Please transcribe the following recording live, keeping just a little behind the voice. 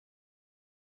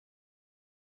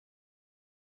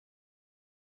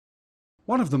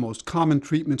One of the most common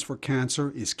treatments for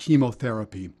cancer is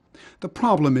chemotherapy. The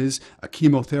problem is, a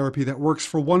chemotherapy that works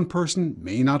for one person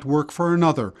may not work for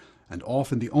another, and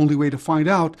often the only way to find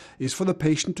out is for the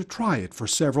patient to try it for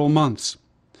several months.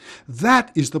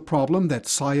 That is the problem that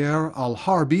Alfredi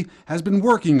Alharbi has been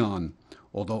working on.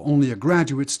 Although only a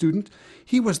graduate student,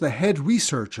 he was the head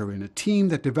researcher in a team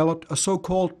that developed a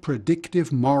so-called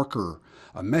predictive marker,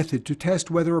 a method to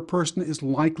test whether a person is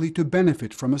likely to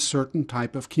benefit from a certain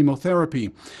type of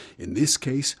chemotherapy. In this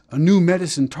case, a new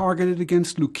medicine targeted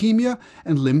against leukemia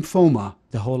and lymphoma.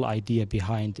 The whole idea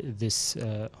behind this,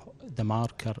 the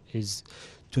marker, is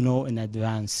to know in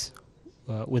advance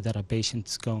whether a patient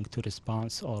is going to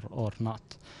respond or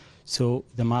not. So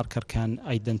the marker can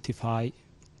identify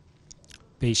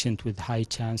patient with high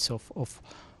chance of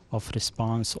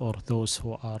response or those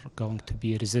who are going to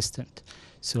be resistant.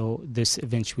 So this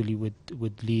eventually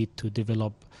would lead to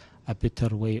develop a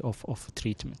better way of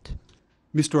treatment.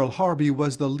 Mr. Alharbi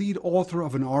was the lead author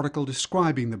of an article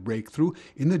describing the breakthrough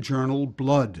in the journal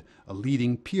Blood, a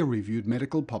leading peer-reviewed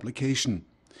medical publication.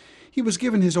 He was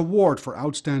given his award for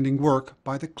outstanding work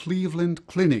by the Cleveland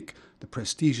Clinic, the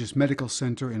prestigious medical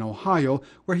center in Ohio,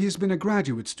 where he has been a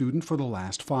graduate student for the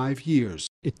last 5 years.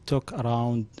 It took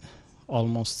around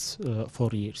almost 4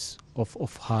 years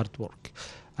of hard work.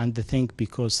 And I think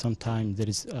because sometimes there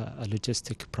is a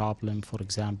logistic problem, for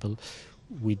example,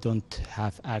 we don't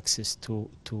have access to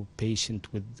patient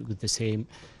with the same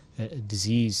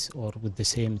disease or with the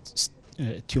same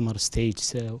tumor stage,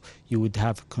 so you would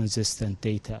have consistent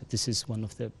data. This is one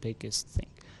of the biggest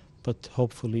things. But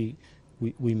hopefully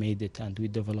we made it and we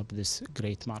developed this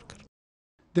great marker.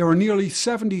 There are nearly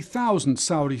 70,000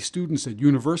 Saudi students at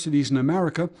universities in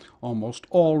America. Almost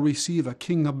all receive a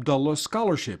King Abdullah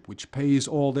scholarship, which pays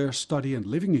all their study and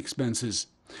living expenses.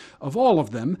 Of all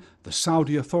of them, the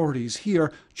Saudi authorities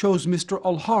here chose Mr.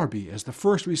 Alharbi as the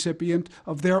first recipient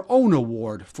of their own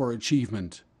award for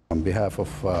achievement. On behalf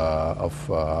of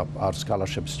our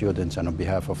scholarship students and on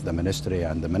behalf of the Ministry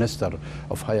and the Minister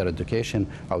of Higher Education,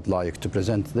 I would like to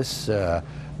present this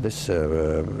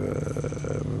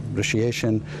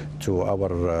appreciation to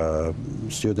our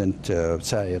student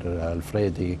Sair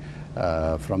Alfredi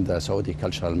from the Saudi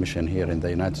Cultural Mission here in the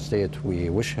United States. We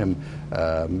wish him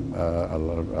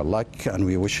luck and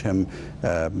we wish him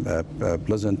a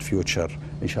pleasant future,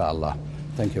 inshallah.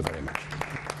 Thank you very much.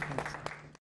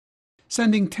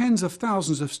 Sending tens of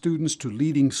thousands of students to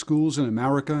leading schools in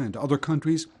America and other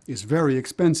countries is very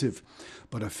expensive,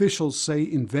 but officials say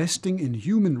investing in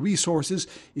human resources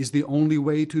is the only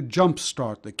way to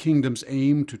jumpstart the kingdom's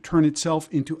aim to turn itself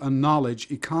into a knowledge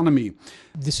economy.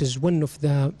 This is one of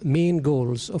the main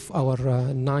goals of our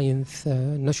 9th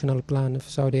National Plan of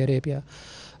Saudi Arabia.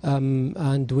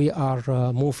 And we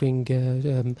are moving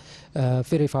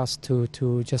very fast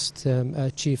to just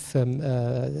achieve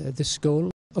this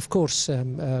goal. Of course,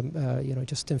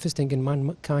 just investing in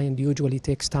mankind usually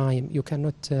takes time. You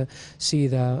cannot see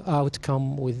the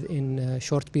outcome within a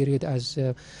short period as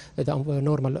the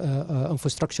normal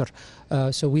infrastructure.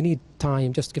 So we need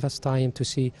time, just give us time to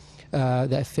see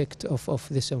the effect of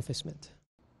this investment.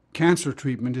 Cancer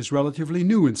treatment is relatively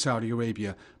new in Saudi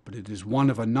Arabia, but it is one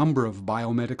of a number of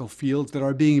biomedical fields that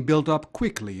are being built up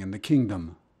quickly in the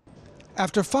kingdom.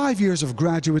 After 5 years of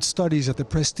graduate studies at the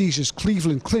prestigious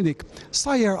Cleveland Clinic,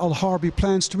 Alfredi Alharbi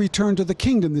plans to return to the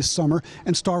kingdom this summer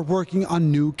and start working on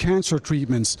new cancer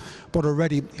treatments. But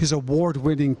already his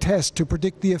award-winning test to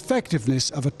predict the effectiveness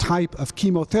of a type of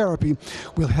chemotherapy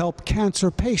will help cancer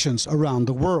patients around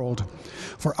the world.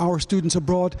 For our students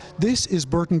abroad, this is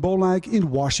Burton Bolag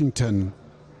in Washington.